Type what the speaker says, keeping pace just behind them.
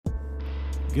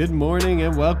Good morning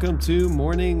and welcome to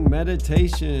Morning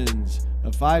Meditations,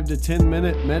 a 5 to 10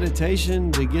 minute meditation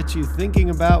to get you thinking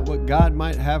about what God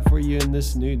might have for you in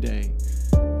this new day.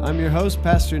 I'm your host,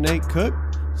 Pastor Nate Cook,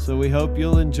 so we hope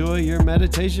you'll enjoy your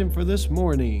meditation for this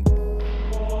morning.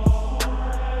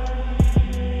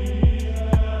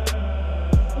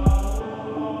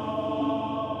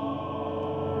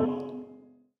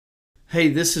 Hey,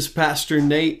 this is Pastor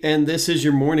Nate, and this is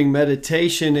your morning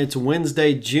meditation. It's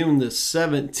Wednesday, June the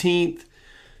 17th,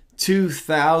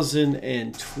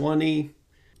 2020.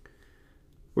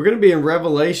 We're going to be in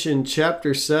Revelation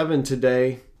chapter 7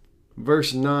 today,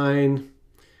 verse 9,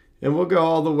 and we'll go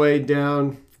all the way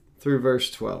down through verse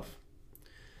 12.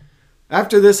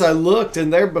 After this I looked,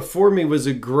 and there before me was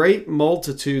a great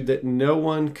multitude that no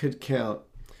one could count,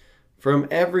 from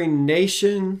every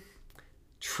nation,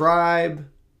 tribe,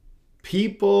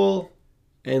 people,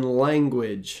 and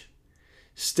language,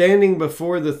 standing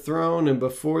before the throne and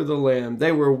before the Lamb.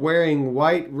 They were wearing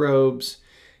white robes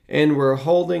and were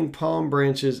holding palm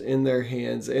branches in their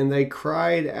hands, and they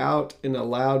cried out in a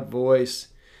loud voice,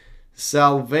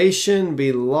 "Salvation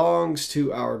belongs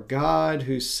to our God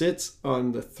who sits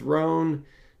on the throne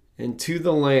and to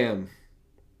the Lamb."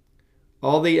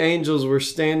 All the angels were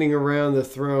standing around the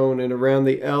throne and around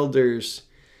the elders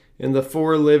and the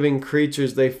four living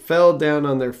creatures. They fell down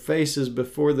on their faces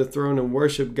before the throne and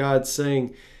worshiped God,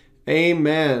 saying,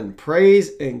 "Amen.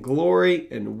 Praise and glory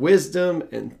and wisdom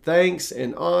and thanks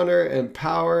and honor and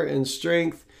power and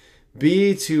strength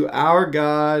be to our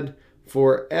God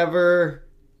forever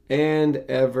and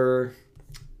ever.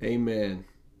 Amen."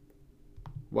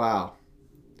 Wow.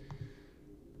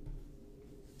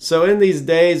 So in these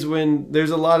days when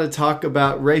there's a lot of talk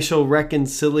about racial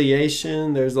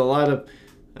reconciliation, there's a lot of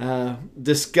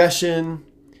discussion.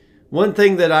 One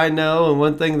thing that I know and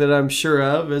one thing that I'm sure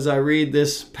of as I read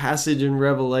this passage in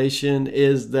Revelation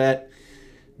is that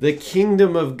the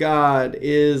kingdom of God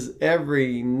is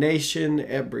every nation,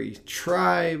 every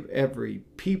tribe, every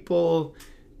people,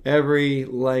 every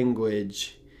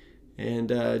language.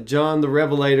 And John the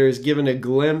Revelator is given a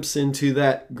glimpse into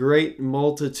that great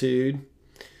multitude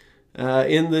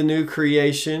in the new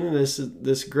creation,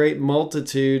 this great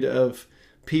multitude of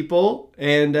people.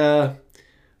 And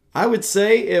I would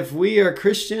say if we are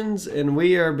Christians and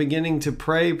we are beginning to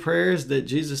pray prayers that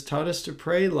Jesus taught us to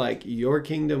pray, like "Your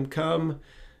kingdom come,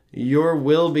 your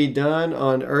will be done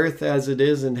on earth as it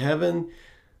is in heaven,"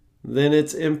 then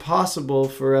it's impossible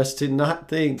for us to not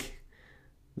think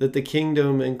that the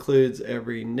kingdom includes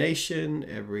every nation,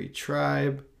 every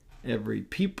tribe, every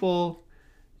people,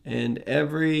 and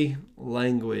every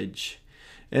language.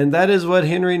 And that is what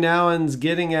Henry Nouwen's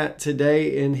getting at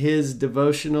today in his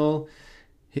devotional.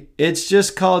 It's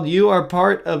just called "You Are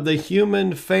Part of the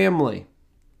Human Family."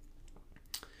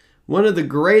 One of the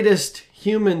greatest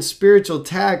human spiritual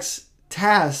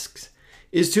tasks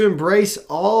is to embrace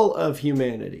all of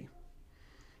humanity,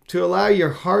 to allow your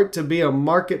heart to be a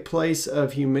marketplace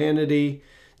of humanity,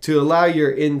 to allow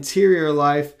your interior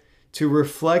life to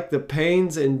reflect the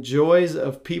pains and joys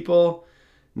of people,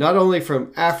 not only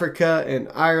from Africa and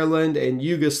Ireland and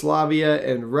Yugoslavia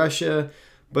and Russia,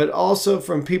 but also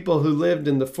from people who lived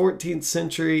in the 14th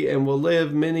century and will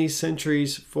live many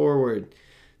centuries forward.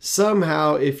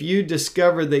 Somehow, if you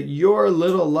discover that your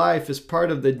little life is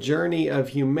part of the journey of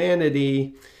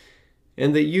humanity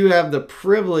and that you have the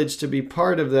privilege to be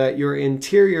part of that, your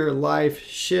interior life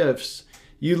shifts.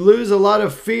 You lose a lot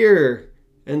of fear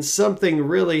and something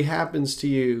really happens to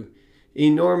you.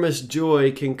 Enormous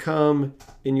joy can come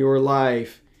in your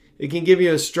life. It can give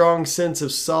you a strong sense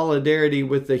of solidarity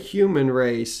with the human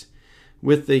race,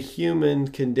 with the human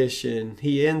condition.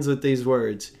 He ends with these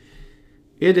words,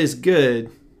 "It is good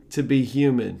to be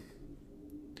human."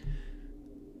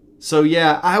 So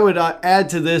yeah, I would add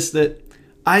to this that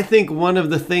I think one of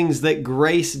the things that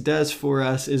grace does for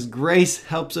us is grace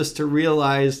helps us to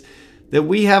realize that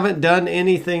we haven't done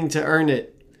anything to earn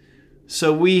it.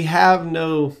 So we have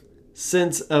no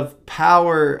sense of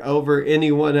power over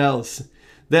anyone else.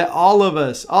 That all of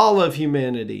us, all of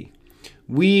humanity,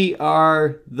 we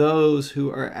are those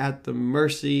who are at the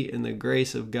mercy and the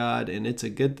grace of God. And it's a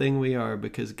good thing we are,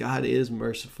 because God is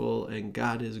merciful and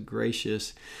God is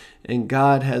gracious and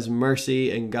God has mercy,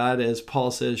 and God, as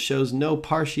Paul says, shows no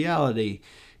partiality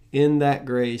in that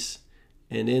grace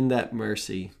and in that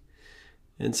mercy.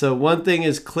 And so one thing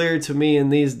is clear to me in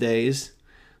these days,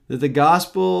 that the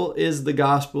gospel is the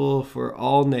gospel for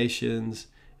all nations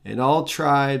and all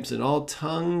tribes and all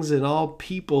tongues and all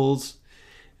peoples.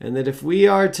 And that if we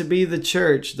are to be the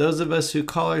church, those of us who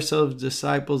call ourselves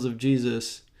disciples of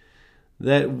Jesus,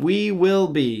 that we will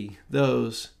be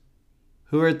those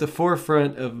who are at the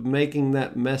forefront of making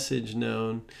that message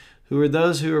known, who are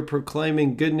those who are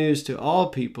proclaiming good news to all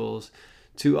peoples,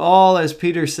 to all, as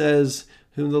Peter says,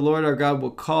 whom the Lord our God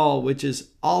will call, which is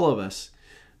all of us.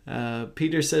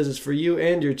 Peter says it's for you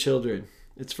and your children.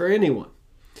 It's for anyone.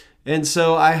 And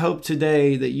so I hope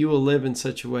today that you will live in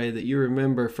such a way that you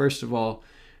remember, first of all,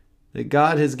 that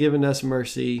God has given us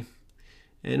mercy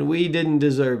and we didn't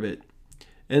deserve it.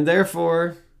 And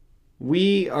therefore,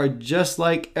 we are just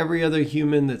like every other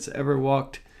human that's ever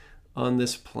walked on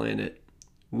this planet.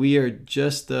 We are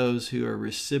just those who are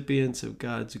recipients of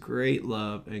God's great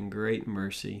love and great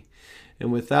mercy.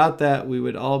 And without that, we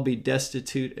would all be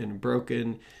destitute and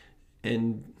broken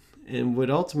and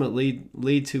would ultimately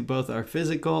lead to both our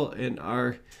physical and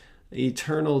our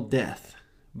eternal death.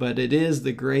 But it is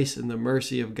the grace and the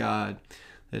mercy of God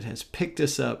that has picked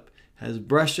us up, has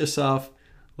brushed us off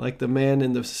like the man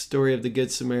in the story of the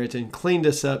Good Samaritan, cleaned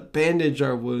us up, bandaged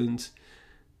our wounds.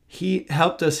 He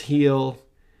helped us heal,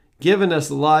 given us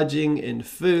lodging and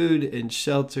food and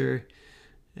shelter,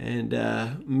 and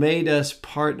made us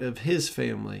part of his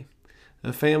family,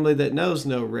 a family that knows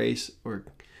no race or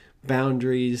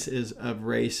boundaries of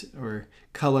race or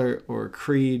color or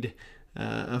creed,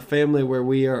 a family where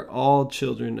we are all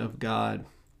children of God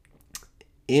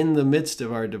in the midst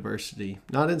of our diversity,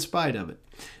 not in spite of it.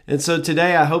 And so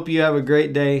today, I hope you have a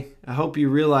great day. I hope you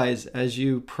realize as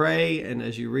you pray and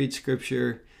as you read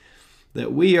Scripture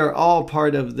that we are all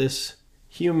part of this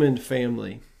human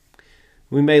family.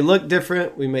 We may look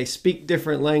different, we may speak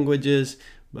different languages,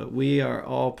 but we are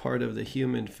all part of the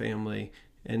human family.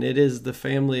 And it is the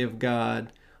family of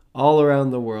God all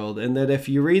around the world. And that if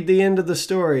you read the end of the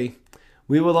story,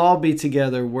 we will all be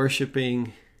together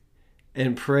worshiping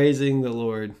and praising the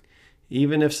Lord.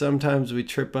 Even if sometimes we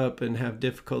trip up and have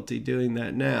difficulty doing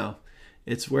that now,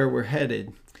 it's where we're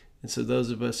headed. And so those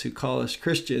of us who call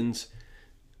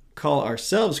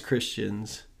ourselves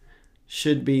Christians,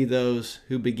 should be those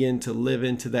who begin to live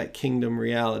into that kingdom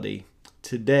reality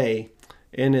today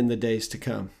and in the days to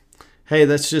come. Hey,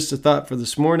 that's just a thought for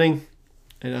this morning,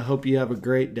 and I hope you have a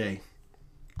great day.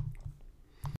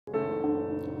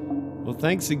 Well,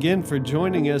 thanks again for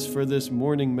joining us for this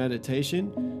morning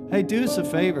meditation. Hey, do us a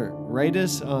favor, rate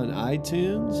us on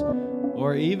iTunes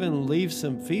or even leave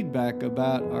some feedback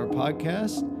about our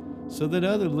podcast so that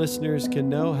other listeners can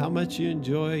know how much you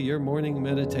enjoy your morning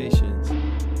meditations.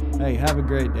 Hey, have a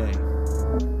great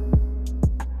day.